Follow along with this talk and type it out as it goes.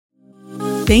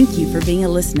Thank you for being a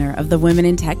listener of the Women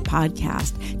in Tech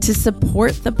podcast. To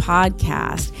support the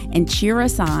podcast and cheer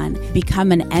us on,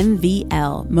 become an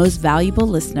MVL, Most Valuable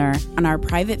Listener, on our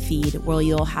private feed where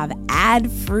you'll have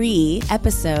ad-free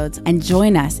episodes and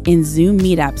join us in Zoom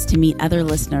meetups to meet other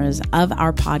listeners of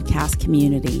our podcast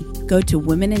community. Go to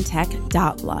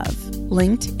womenintech.love,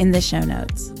 linked in the show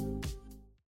notes.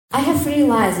 I have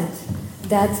realized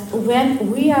that when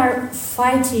we are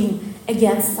fighting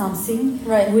against something,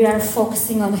 we are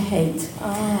focusing on hate.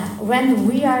 When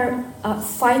we are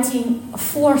fighting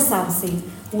for something,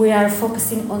 we are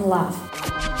focusing on love.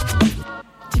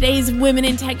 Today's Women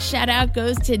in Tech shout out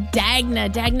goes to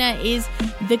Dagna. Dagna is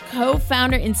the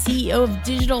co-founder and CEO of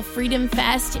Digital Freedom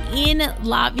Fest in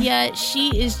Latvia.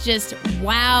 She is just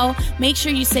wow. Make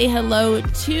sure you say hello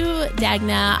to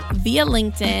Dagna via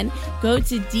LinkedIn. Go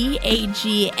to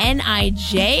Dagnija,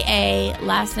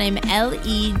 last name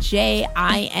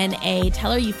Lejina.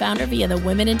 Tell her you found her via the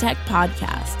Women in Tech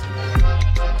podcast.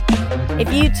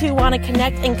 If you too want to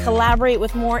connect and collaborate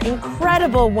with more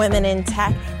incredible women in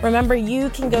tech, remember you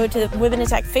can go to the Women in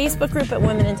Tech Facebook group at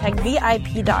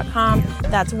womenintechvip.com.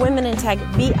 That's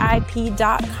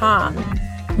womenintechvip.com.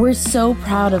 We're so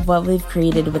proud of what we've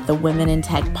created with the Women in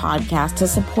Tech podcast. To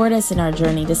support us in our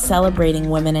journey to celebrating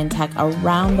women in tech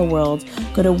around the world,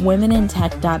 go to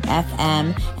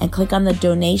womenintech.fm and click on the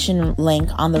donation link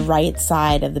on the right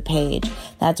side of the page.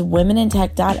 That's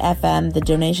womenintech.fm. The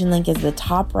donation link is the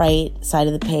top right side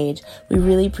of the page. We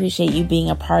really appreciate you being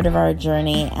a part of our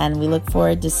journey, and we look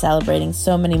forward to celebrating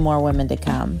so many more women to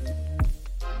come.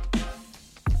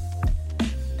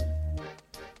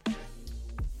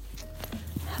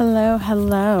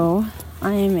 Hello.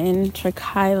 I am in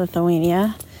Trakai,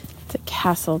 Lithuania. It's a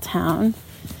castle town.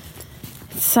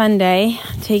 It's Sunday,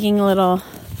 taking a little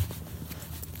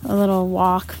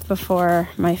walk before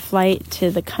my flight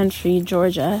to the country,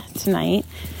 Georgia, tonight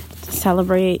to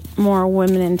celebrate more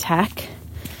women in tech.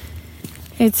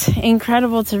 It's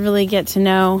incredible to really get to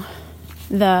know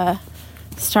the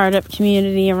startup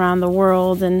community around the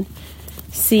world and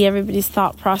see everybody's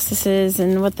thought processes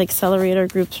and what the accelerator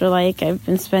groups are like. I've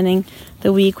been spending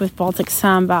the week with Baltic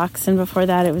Sandbox, and before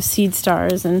that it was Seed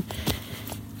Stars, and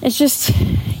it's just,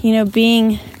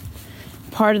 being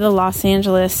part of the Los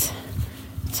Angeles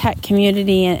tech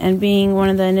community and being one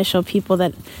of the initial people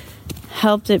that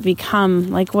helped it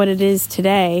become like what it is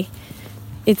today.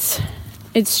 It's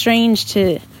strange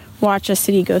to watch a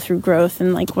city go through growth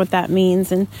and like what that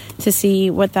means, and to see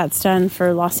what that's done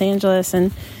for Los Angeles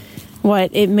and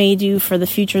what it may do for the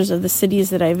futures of the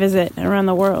cities that I visit around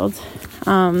the world.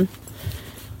 I'm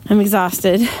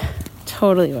exhausted,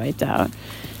 totally wiped out,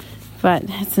 but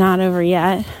it's not over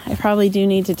yet. I probably do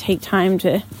need to take time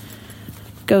to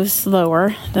go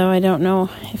slower, though I don't know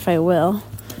if I will.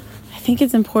 I think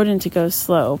it's important to go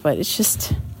slow, but it's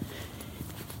just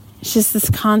this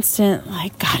constant,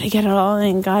 gotta get it all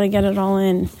in.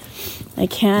 I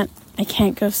can't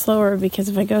go slower, because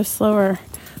if I go slower,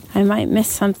 I might miss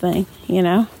something,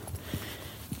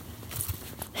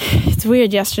 It's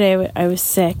weird. Yesterday I was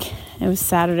sick. It was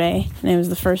Saturday, and it was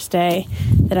the first day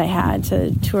that I had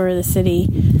to tour the city.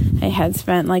 I had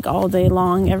spent all day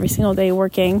long, every single day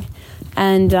working,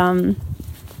 and I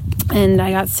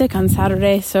got sick on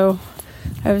Saturday, so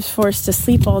I was forced to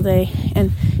sleep all day.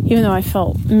 And even though I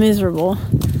felt miserable,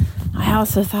 I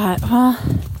also thought, well,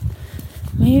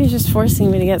 maybe it's just forcing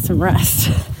me to get some rest,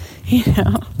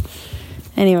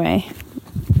 Anyway,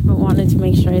 I wanted to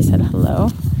make sure I said hello,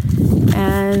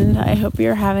 and I hope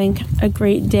you're having a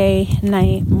great day,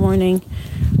 night, morning,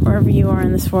 wherever you are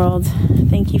in this world.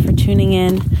 Thank you for tuning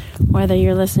in, whether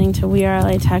you're listening to We Are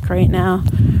LA Tech right now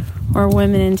or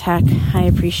Women in Tech. I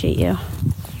appreciate you.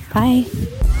 Bye.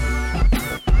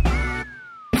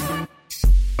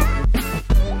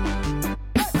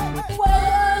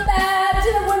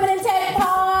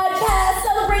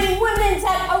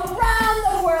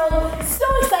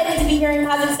 Here in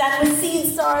Kazakhstan with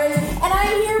Seed Stars, and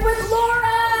I'm here with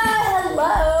Laura.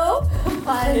 Hello.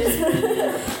 Hi.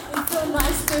 It's so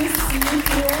nice to see you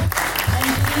here and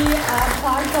be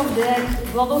part of the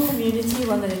global community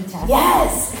Women in Tech.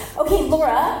 Yes. Okay,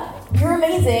 Laura, you're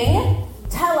amazing.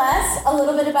 Tell us a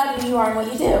little bit about who you are and what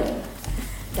you do.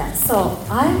 Yeah, so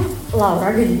I'm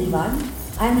Laura Galivan.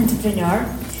 I'm an entrepreneur,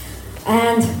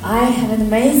 and I have an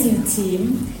amazing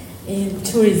team in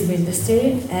tourism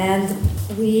industry, and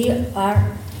we are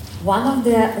one of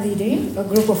the leading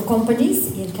group of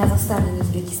companies in Kazakhstan and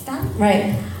Uzbekistan.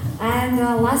 Right. And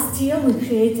last year we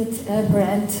created a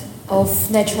brand of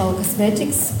natural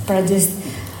cosmetics produced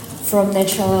from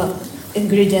natural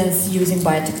ingredients using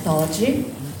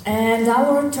biotechnology. And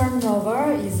our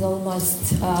turnover is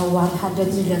almost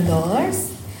 $100 million.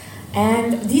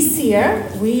 And this year,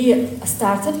 we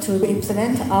started to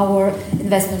implement our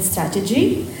investment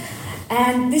strategy.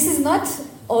 And this is not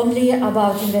only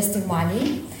about investing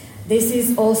money. This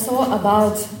is also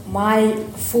about my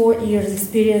 4 years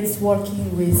experience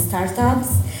working with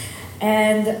startups.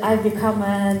 And I've become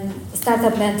a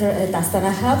startup mentor at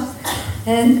Astana Hub.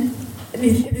 And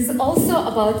it is also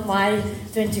about my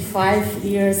 25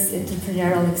 years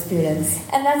entrepreneurial experience.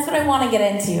 And that's what I want to get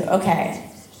into. Okay.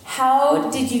 How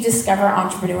did you discover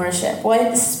entrepreneurship?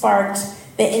 What sparked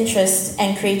the interest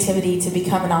and creativity to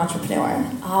become an entrepreneur?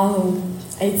 Oh,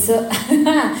 it's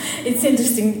it's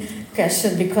interesting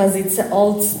question because it's an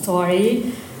old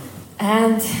story,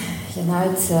 and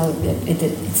it's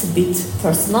a bit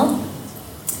personal,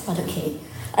 but okay.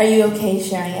 Are you okay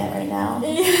sharing it right now?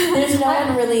 Yeah. There's no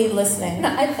one really listening. No,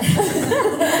 I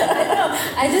know.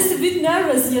 I'm just a bit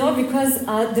nervous, because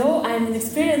though I'm an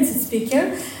experienced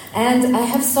speaker and I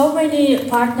have so many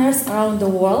partners around the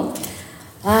world,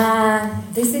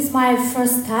 this is my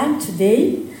first time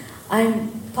today. I'm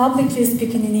publicly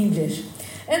speaking in English.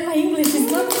 And my English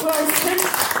is not perfect.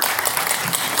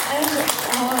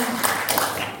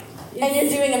 And you're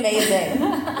doing amazing.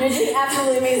 You're doing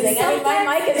absolutely amazing. I mean, my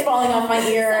mic is falling off my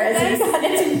ear.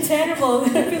 It's terrible,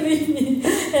 believe me.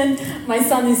 And my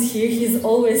son is here. He's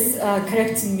always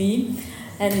correcting me.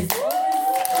 And he's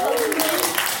always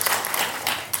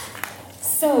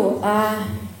So,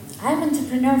 I'm an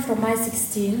entrepreneur from my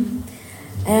 16.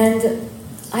 And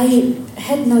I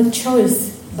had no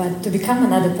choice but to become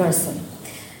another person.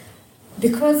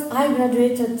 Because I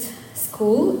graduated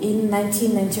school in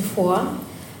 1994.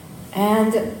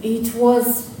 And it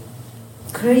was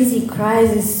crazy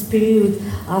crisis period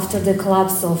after the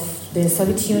collapse of the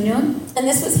Soviet Union. And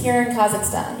this was here in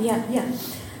Kazakhstan? Yeah.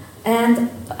 And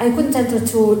I couldn't enter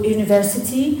to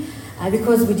university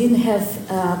because we didn't have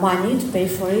money to pay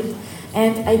for it.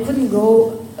 And I couldn't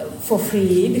go for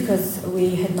free because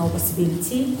we had no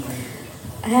possibility.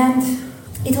 And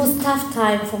it was a tough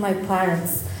time for my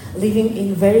parents living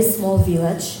in a very small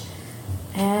village.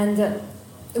 And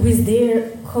with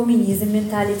their communism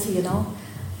mentality,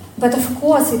 But of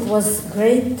course, it was a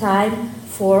great time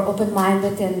for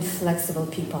open-minded and flexible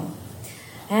people.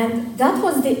 And that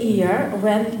was the year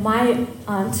when my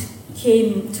aunt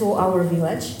came to our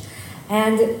village.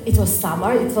 And it was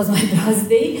summer, it was my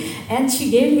birthday, and she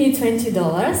gave me $20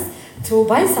 to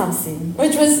buy something.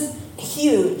 Which was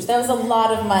huge. That was a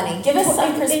lot of money. Give us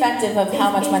some perspective of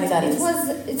how much money that is.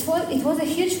 It was a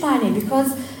huge money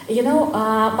because,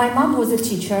 my mom was a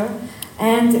teacher,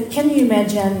 and can you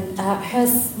imagine her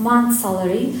month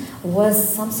salary was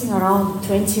something around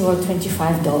 $20 or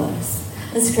 $25.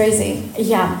 That's crazy.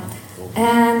 Yeah,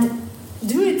 and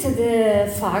due to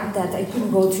the fact that I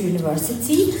couldn't go to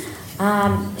university,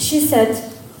 she said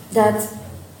that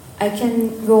I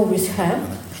can go with her,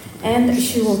 and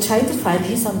she will try to find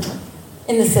me some job.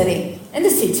 In the city? In the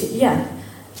city, yeah.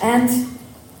 And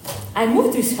I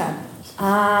moved with her.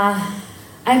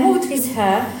 I moved with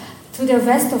her to the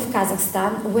west of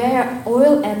Kazakhstan, where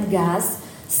oil and gas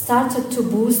started to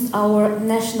boost our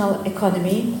national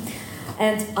economy.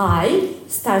 And I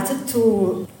started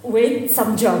to wait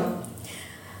some job.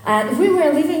 And we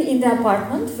were living in the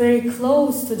apartment very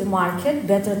close to the market,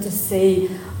 better to say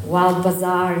Wild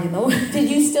Bazaar, Did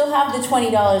you still have the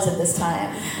 $20 at this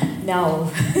time? No.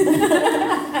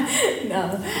 No.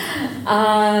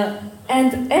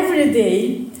 And every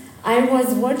day I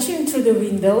was watching through the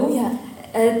window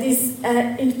these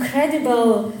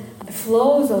incredible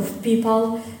flows of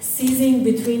people seizing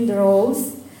between the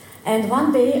rows. And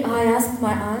one day I asked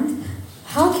my aunt,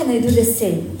 how can I do the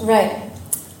same? Right.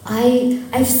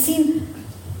 I've seen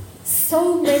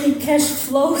so many cash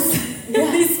flows in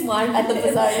this market. At the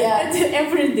bazaar,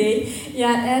 every day.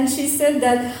 Yeah, and she said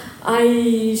that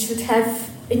I should have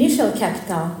initial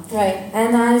capital. Right.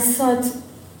 And I thought,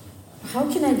 how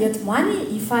can I get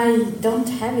money if I don't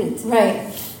have it?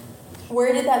 Right.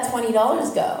 Where did that $20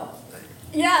 go?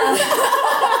 Yeah.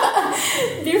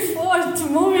 Before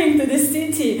moving to the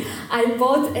city, I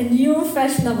bought a new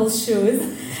fashionable shoes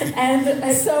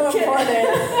and so important.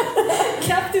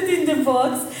 kept it in the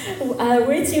box,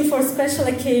 waiting for special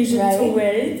occasion to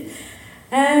wear it.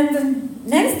 And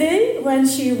next day, when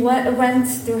she went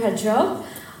to her job,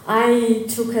 I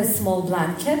took a small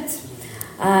blanket,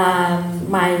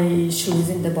 my shoes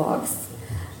in the box.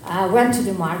 I went to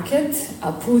the market,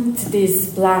 put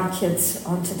this blanket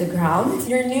onto the ground.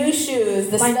 Your new shoes,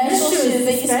 the My special new shoes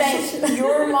that you spent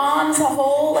your mom's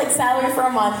whole salary for a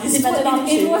month. You spent it on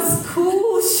shoes. It was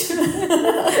cool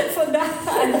for that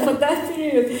time, for that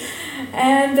period.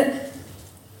 And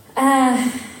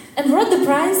what the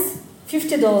price?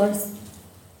 $50.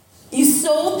 You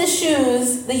sold the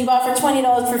shoes that you bought for $20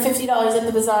 for $50 at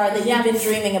the bazaar that you've been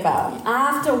dreaming about.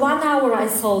 After 1 hour, I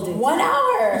sold it. 1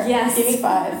 hour? Yes. Give me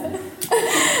 5.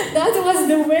 That was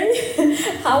the way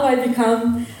how I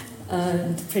become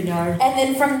an entrepreneur. And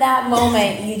then from that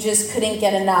moment, you just couldn't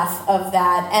get enough of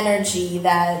that energy,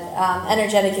 that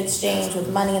energetic exchange with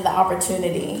money and the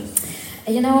opportunity.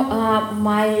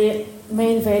 My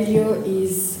main value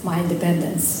is my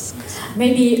independence.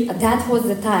 Maybe that was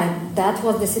the time, that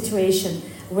was the situation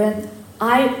when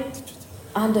I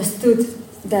understood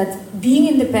that being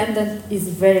independent is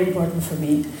very important for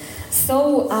me.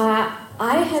 So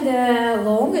I had a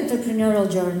long entrepreneurial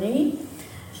journey,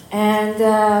 and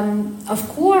of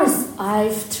course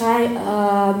I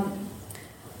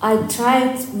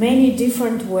tried many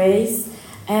different ways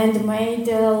and made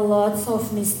lots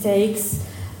of mistakes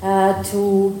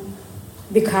to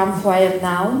become who I am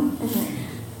now. Mm-hmm.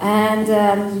 And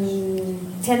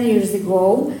 10 years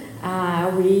ago,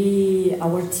 our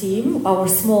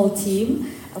small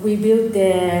team, we built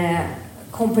the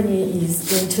company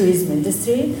is in tourism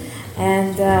industry,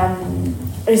 and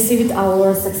received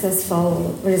our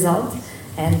successful result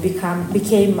and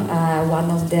became one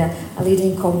of the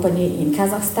leading company in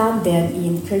Kazakhstan, then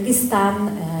in Kyrgyzstan,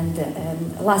 and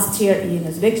last year in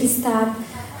Uzbekistan.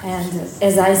 And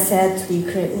as I said, we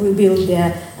built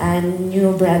a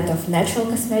new brand of natural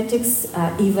cosmetics.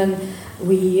 Even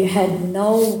we had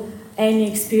no any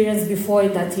experience before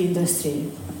in that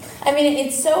industry. I mean,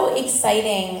 it's so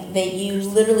exciting that you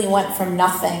literally went from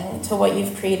nothing to what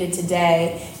you've created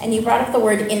today. And you brought up the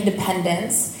word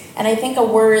independence. And I think a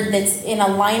word that's in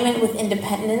alignment with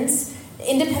independence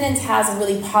has a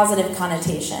really positive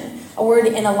connotation. A word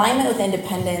in alignment with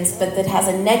independence, but that has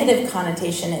a negative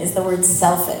connotation, is the word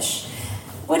selfish.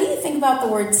 What do you think about the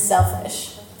word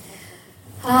selfish?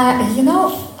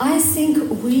 I think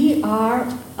we are,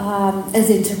 as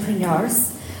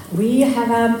entrepreneurs, we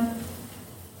have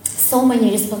so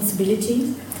many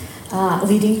responsibilities,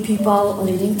 leading people,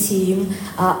 leading team,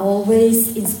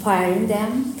 always inspiring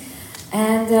them.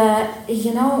 And,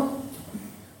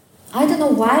 I don't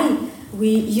know why we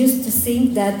used to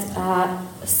think that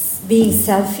being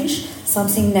selfish,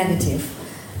 something negative.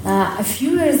 A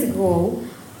few years ago,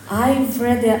 I've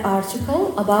read an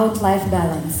article about life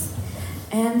balance,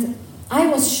 and I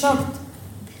was shocked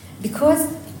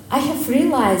because I have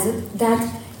realized that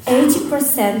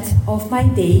 80% of my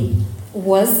day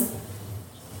was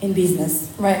in business.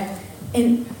 Right.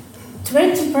 And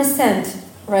 20%,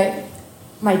 right,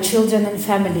 my children and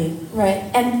family. Right.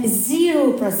 And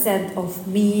 0% of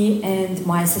me and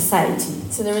my society.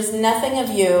 So there was nothing of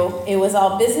you. It was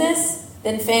all business,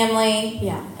 then family,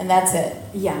 and that's it.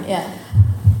 Yeah. Yeah.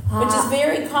 Which is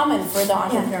very common for the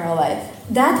entrepreneurial life.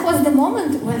 That was the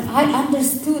moment when I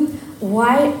understood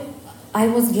why I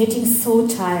was getting so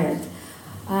tired.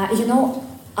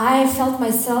 I felt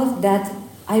myself that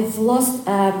I've lost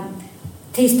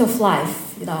taste of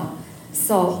life,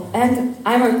 So, and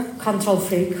I'm a control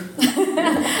freak.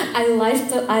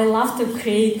 I love to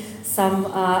create some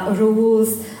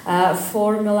rules,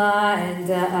 formula,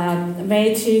 and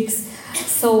matrix.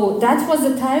 So that was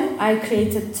the time I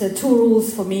created 2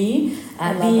 rules for me: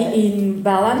 be in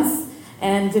balance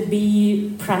and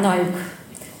be paranoid.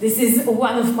 This is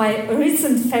one of my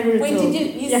recent favorite rules.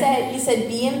 Wait, you said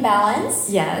be in balance?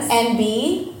 Yes. And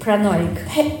be paranoid.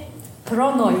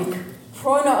 Paranoid.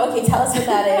 Okay, tell us what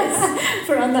that is.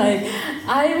 Paranoid.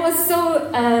 I was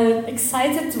so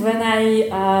excited when I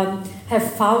have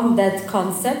found that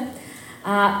concept.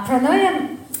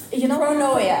 Paranoia,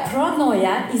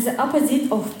 Paranoia is the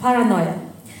opposite of paranoia.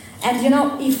 And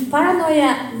if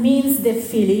paranoia means the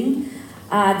feeling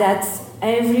that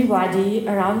everybody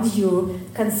around you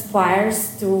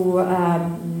conspires to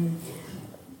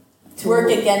work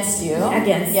against you.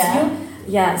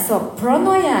 Yeah, so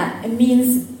paranoia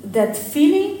means that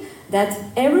feeling that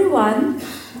everyone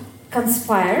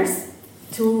conspires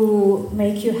to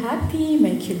make you happy,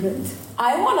 make you good.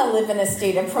 I want to live in a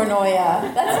state of paranoia.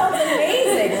 That sounds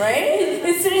amazing, right?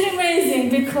 It's really amazing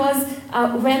because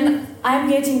when I'm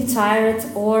getting tired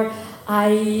or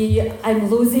I'm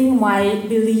losing my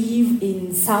belief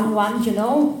in someone,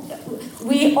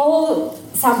 we all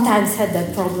sometimes had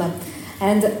that problem.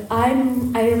 And I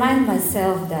remind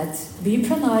myself that be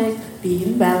paranoid, be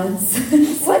in balance.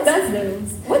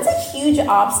 What's a huge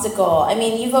obstacle? I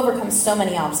mean, you've overcome so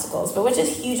many obstacles, but what's a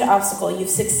huge obstacle you've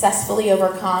successfully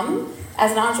overcome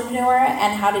as an entrepreneur,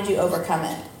 and how did you overcome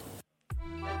it?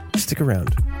 Stick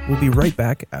around. We'll be right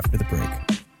back after the break.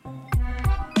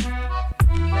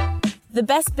 The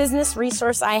best business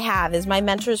resource I have is my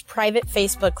mentor's private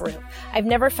Facebook group. I've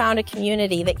never found a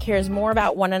community that cares more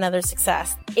about one another's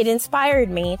success. It inspired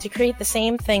me to create the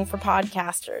same thing for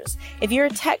podcasters. If you're a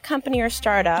tech company or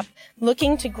startup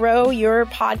looking to grow your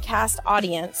podcast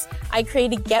audience, I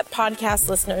created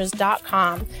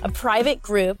GetPodcastListeners.com, a private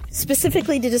group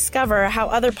specifically to discover how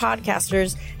other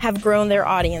podcasters have grown their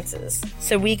audiences,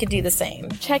 so we could do the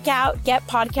same. Check out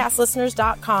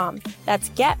GetPodcastListeners.com. That's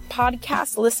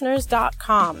GetPodcastListeners.com.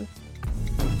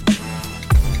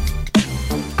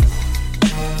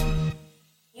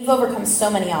 You've overcome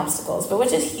so many obstacles, but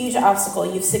which is a huge obstacle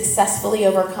you've successfully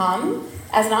overcome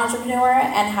as an entrepreneur,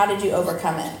 and how did you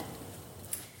overcome it?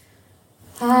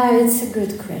 It's a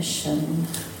good question.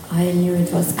 I knew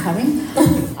it was coming.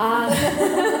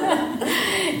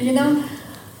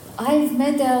 I've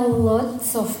made a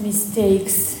lot of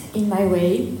mistakes in my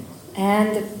way,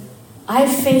 and I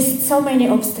faced so many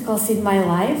obstacles in my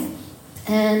life.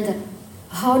 And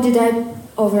how did I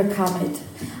overcome it?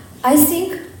 I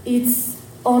think it's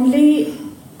only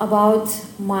about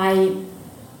my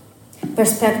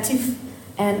perspective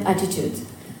and attitude.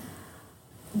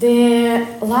 The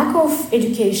lack of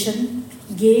education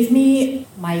gave me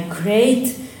my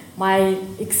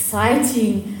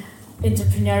exciting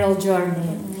entrepreneurial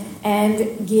journey,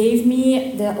 and gave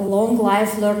me the long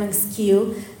life learning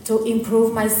skill to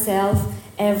improve myself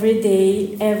every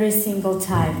day, every single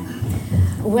time.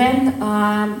 When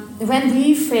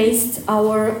we faced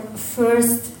our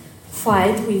first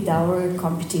fight with our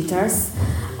competitors,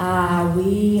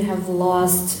 we have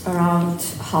lost around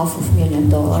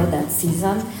 $500,000 that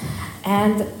season,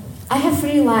 and I have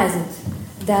realized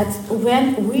that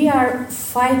when we are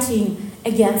fighting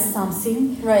against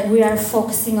something, we are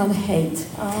focusing on hate.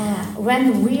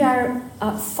 When we are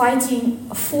fighting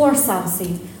for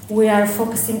something, we are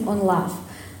focusing on love.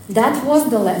 That was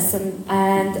the lesson,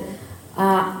 and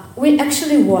we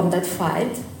actually won that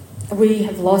fight. We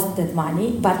have lost that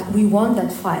money, but we won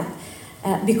that fight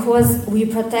because we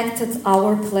protected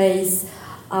our place,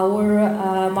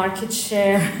 our market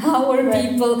share, our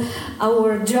people,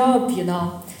 our job,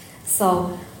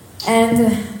 So,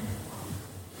 and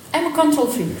I'm a control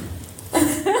freak.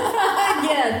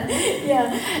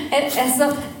 yeah. And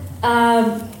so,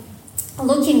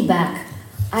 looking back,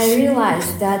 I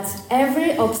realized that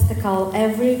every obstacle,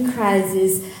 every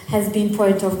crisis has been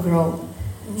point of growth.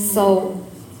 Mm-hmm. So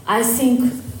I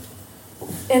think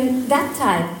in that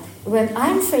time, when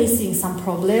I'm facing some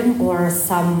problem or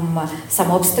some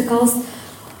obstacles,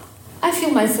 I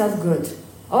feel myself good.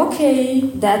 Okay,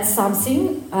 that's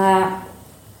something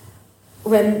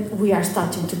when we are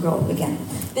starting to grow again.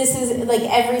 This is like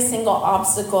every single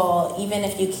obstacle, even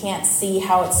if you can't see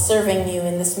how it's serving you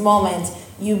in this moment,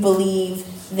 you believe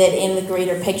that in the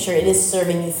greater picture it is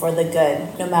serving you for the good,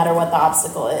 no matter what the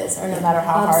obstacle is or no matter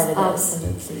how hard it is.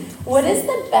 Absolutely. What is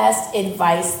the best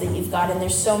advice that you've gotten?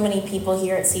 There's so many people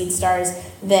here at SeedStars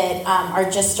that are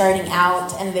just starting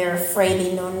out and they're afraid,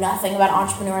 they know nothing about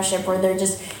entrepreneurship, or they're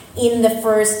just in the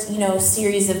first,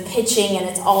 series of pitching and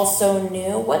it's all so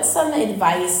new. What's some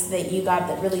advice that you got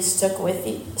that really stuck with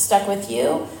you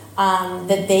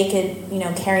that they could,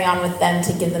 carry on with them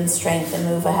to give them strength and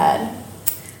move ahead?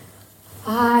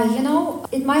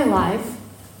 In my life,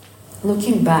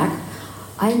 looking back,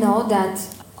 I know that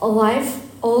life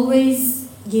always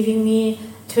giving me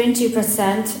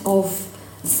 20% of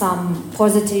some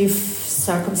positive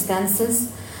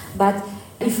circumstances, but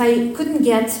if I couldn't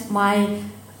get my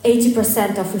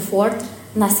 80% of effort,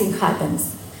 nothing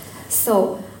happens.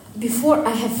 So before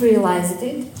I have realized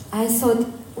it, I thought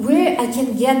where I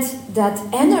can get that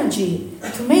energy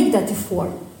to make that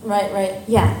effort. Right.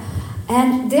 Yeah.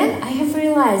 And then I have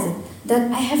realized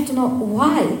that I have to know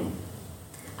why.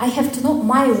 I have to know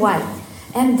my why.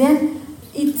 And then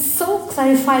it so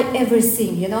clarify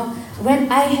everything,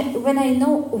 When I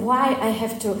know why I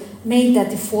have to make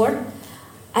that effort,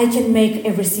 I can make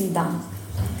everything done.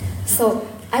 So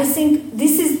I think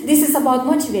this is about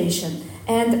motivation.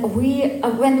 And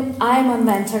when I'm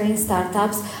mentoring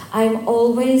startups, I'm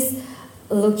always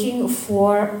looking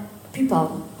for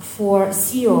people, for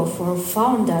CEO, for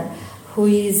founder who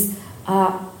is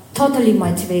totally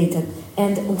motivated,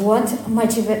 and what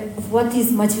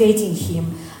is motivating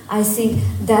him. I think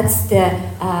that's the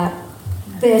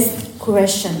best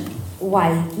question.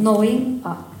 Why? Knowing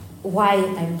why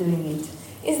I'm doing it.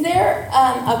 Is there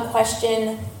a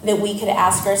question that we could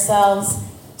ask ourselves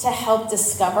to help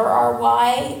discover our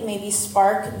why, maybe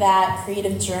spark that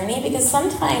creative journey? Because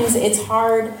sometimes it's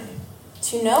hard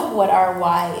to know what our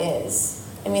why is.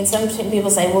 I mean, some people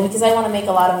say, well, because I want to make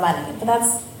a lot of money, but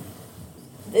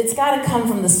it's got to come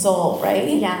from the soul, right?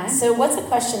 Yeah. So what's a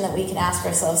question that we can ask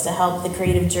ourselves to help the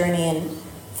creative journey in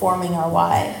forming our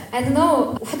why? I don't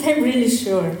know, but I'm really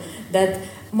sure that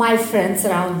my friends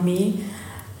around me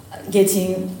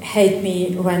hate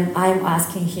me when I'm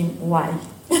asking him why.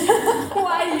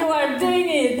 Why you are doing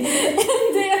it?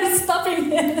 And they are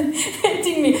stopping and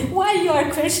hating me. Why you are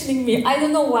questioning me? I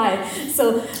don't know why.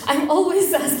 So I'm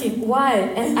always asking why,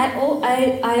 and I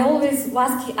always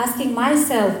asking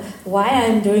myself why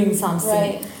I'm doing something.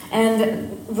 Right.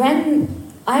 And when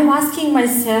I'm asking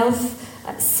myself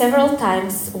several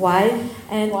times why,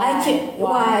 and Why? I can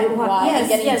why Yes,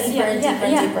 getting deeper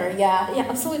and deeper. Yeah,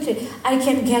 absolutely. I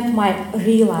can get my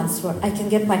real answer. I can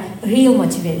get my real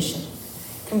motivation.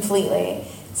 Completely.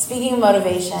 Speaking of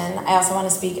motivation, I also want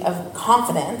to speak of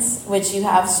confidence, which you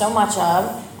have so much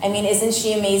of. I mean, isn't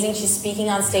she amazing? She's speaking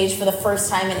on stage for the first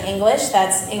time in English.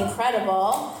 That's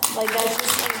incredible. Like, that's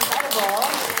just incredible.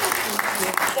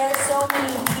 There are so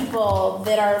many people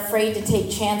that are afraid to take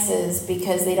chances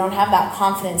because they don't have that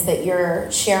confidence that you're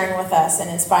sharing with us and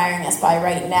inspiring us by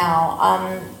right now.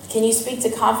 Can you speak to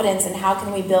confidence, and how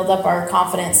can we build up our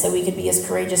confidence so we could be as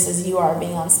courageous as you are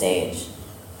being on stage?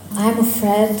 I'm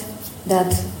afraid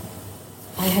that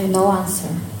I have no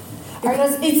answer.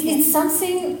 Because it's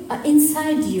something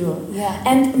inside you. Yeah.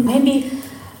 And maybe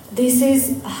this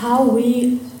is how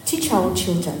we teach our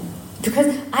children.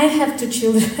 Because I have 2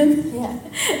 children. Yeah.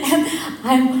 And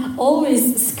I'm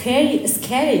always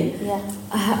scared. Yeah.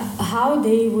 How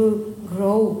they will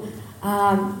grow.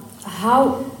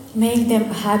 How make them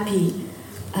happy.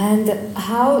 And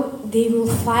how they will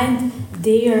find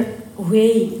their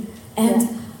way.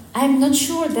 And I'm not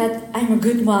sure that I'm a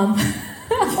good mom.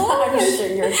 I'm sure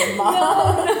you're a good mom.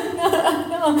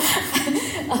 No.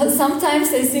 Sometimes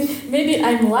I think maybe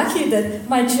I'm lucky that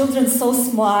my children are so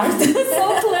smart,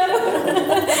 so clever,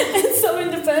 and so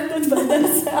independent by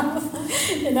themselves.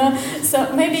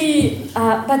 So maybe,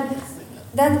 but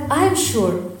that I'm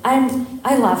sure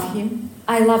I love him.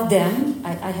 I love them.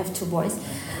 I have 2 boys,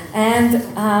 and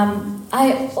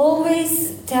I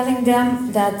always telling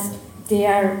them that they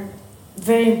are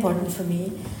very important for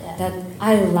me, that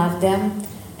I love them,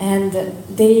 and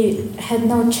they had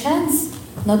no chance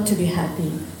not to be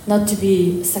happy, not to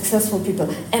be successful people.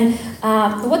 And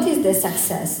what is the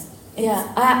success?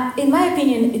 Yeah. In my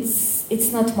opinion,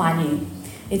 it's not money.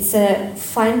 It's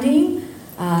finding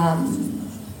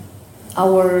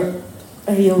our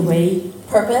real way.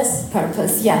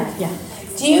 Purpose. Yeah.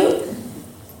 Do you,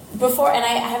 before, and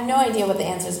I have no idea what the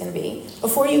answer is going to be,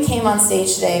 before you came on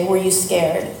stage today, were you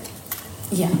scared?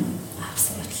 Yeah,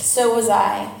 absolutely. So was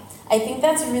I. I think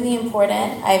that's really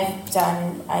important. I've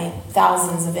done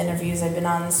thousands of interviews. I've been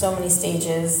on so many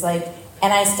stages, and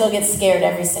I still get scared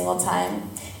every single time.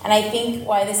 And I think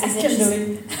why this is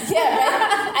interesting. Yeah,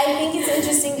 right? I think it's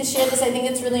interesting to share this. I think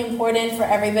it's really important for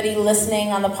everybody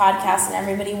listening on the podcast and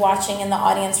everybody watching in the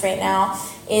audience right now,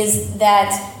 is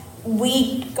that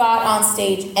we got on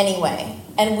stage anyway.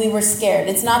 And we were scared.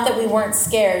 It's not that we weren't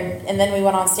scared and then we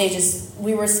went on stage.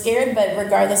 We were scared, but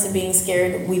regardless of being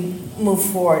scared, we moved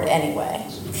forward anyway.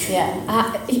 Yeah.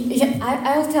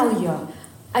 I'll tell you,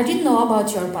 I didn't know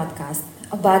about your podcast,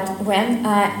 but when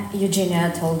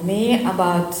Eugenia told me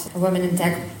about Women in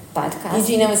Tech podcast.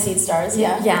 Eugenia with Seed Stars,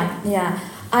 yeah. Yeah.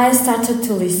 I started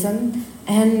to listen,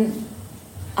 and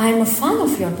I'm a fan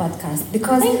of your podcast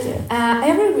because Thank you.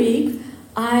 Every week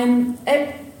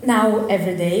now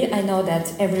every day, I know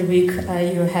that every week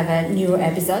you have a new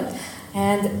episode,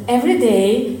 and every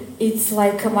day it's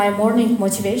like my morning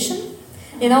motivation,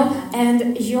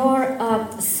 and your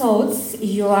thoughts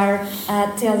you are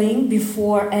telling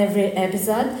before every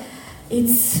episode,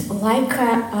 it's like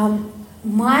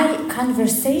my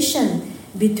conversation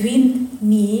between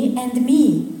me and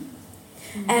me.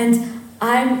 And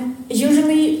I'm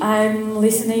listening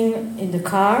in the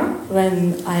car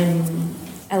when I'm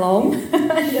alone,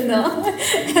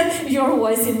 your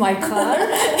voice in my car.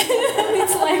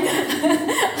 It's like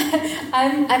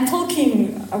I'm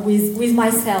talking with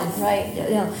myself, right?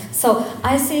 Yeah. So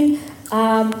I think,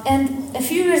 and a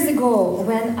few years ago,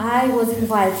 when I was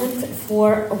invited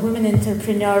for Women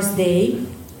Entrepreneurs Day,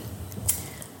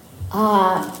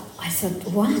 I thought,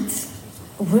 what?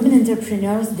 Women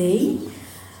Entrepreneurs Day?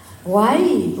 Why?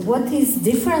 What is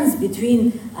difference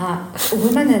between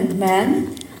women and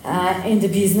men? In the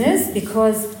business,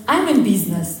 because I'm in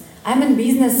business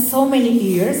so many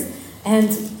years, and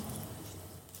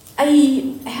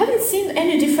I haven't seen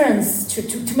any difference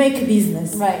to make a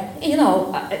business. Right.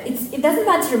 It doesn't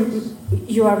matter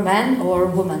you are man or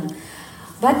woman.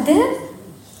 But then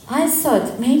I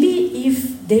thought maybe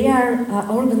if they are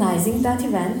organizing that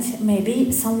event, maybe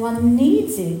someone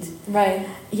needs it. Right.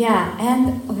 Yeah,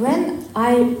 and when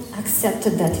I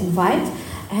accepted that invite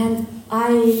and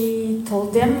I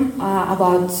told them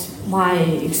about my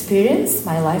experience,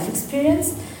 my life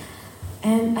experience,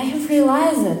 and I have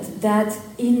realized that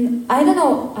in, I don't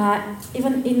know,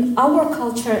 even in our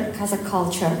culture, Kazakh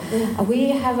culture,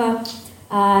 we have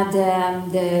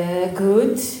the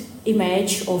good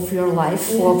image of your life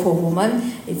for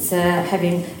woman. It's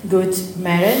having good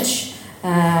marriage,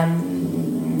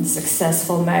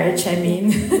 successful marriage, I mean,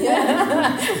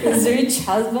 with rich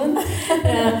husband,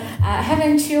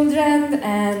 having children,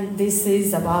 and this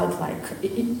is about like,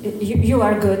 you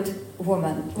are a good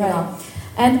woman, you know.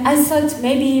 And I thought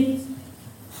maybe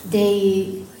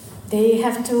they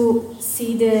have to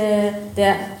see the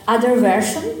other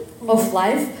version of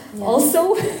life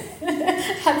also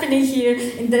happening here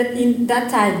in that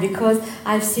time, because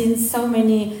I've seen so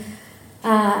many.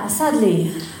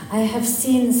 Sadly, I have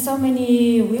seen so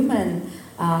many women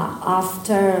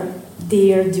after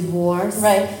their divorce.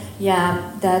 Right. Yeah,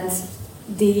 that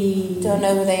they don't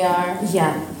know who they are.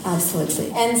 Yeah,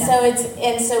 absolutely. And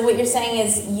so what you're saying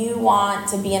is you want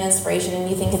to be an inspiration, and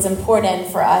you think it's important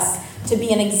for us to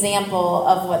be an example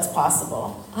of what's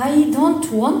possible. I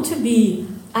don't want to be.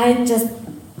 I just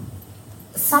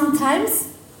sometimes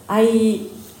I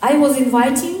was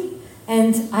inviting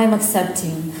and I'm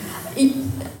accepting.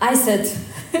 I said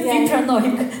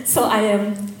paranoid, so I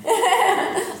am.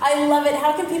 I love it.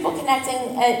 How can people connect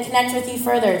with you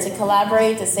further, to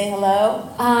collaborate, to say hello?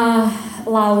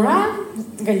 Laura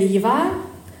Galieva.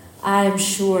 I'm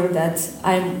sure that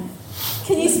I'm.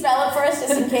 Can you spell it for us,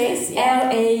 just in case?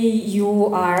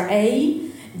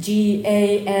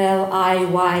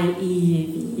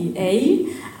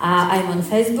 LauraGalieva. I'm on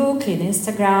Facebook, and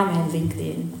Instagram, and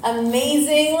LinkedIn.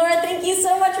 Amazing. Laura, thank you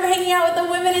so much for hanging out with the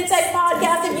Women in Tech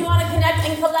podcast. If you want to connect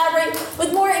and collaborate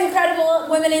with more incredible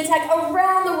women in tech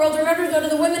around the world, remember to go to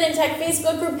the Women in Tech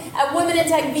Facebook group at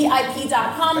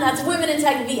womenintechvip.com. That's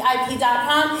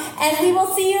womenintechvip.com. And we will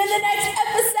see you in the next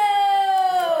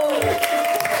episode.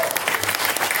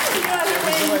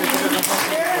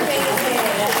 You're amazing.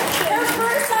 Her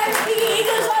first time speaking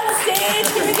English on stage.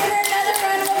 Can we give her another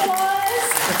round of applause?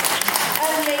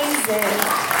 Amazing.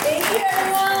 Thank you,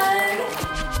 everyone.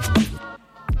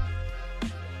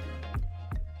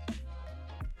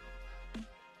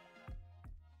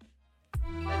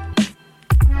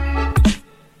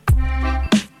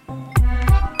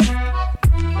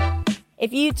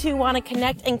 If you too want to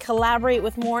connect and collaborate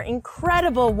with more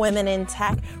incredible women in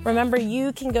tech, remember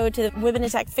you can go to the Women in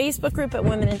Tech Facebook group at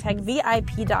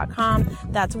womenintechvip.com.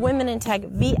 That's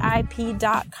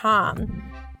womenintechvip.com.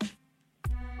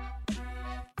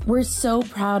 We're so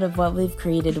proud of what we've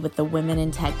created with the Women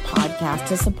in Tech podcast.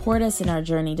 To support us in our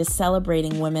journey to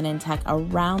celebrating women in tech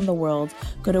around the world,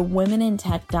 go to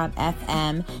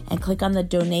womenintech.fm and click on the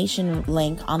donation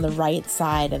link on the right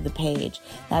side of the page.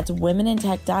 That's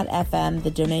womenintech.fm. The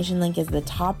donation link is the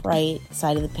top right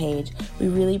side of the page. We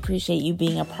really appreciate you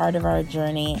being a part of our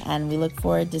journey, and we look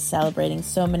forward to celebrating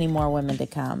so many more women to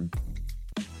come.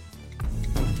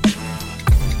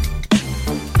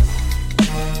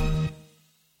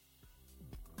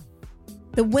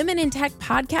 The Women in Tech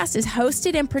podcast is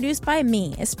hosted and produced by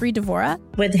me, Esprit Devora,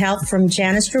 with help from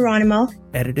Janice Geronimo.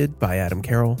 Edited by Adam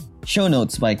Carroll. Show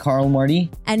notes by Carl Marty.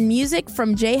 And music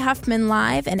from Jay Huffman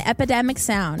Live and Epidemic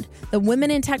Sound. The Women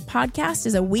in Tech podcast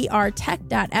is a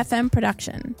wearetech.fm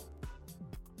production.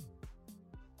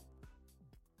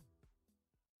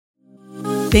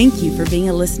 Thank you for being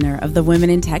a listener of the Women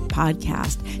in Tech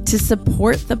podcast. To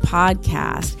support the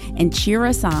podcast and cheer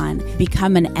us on,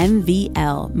 become an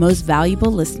MVL, Most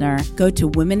Valuable Listener, go to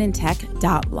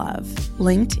womenintech.love,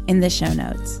 linked in the show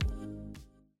notes.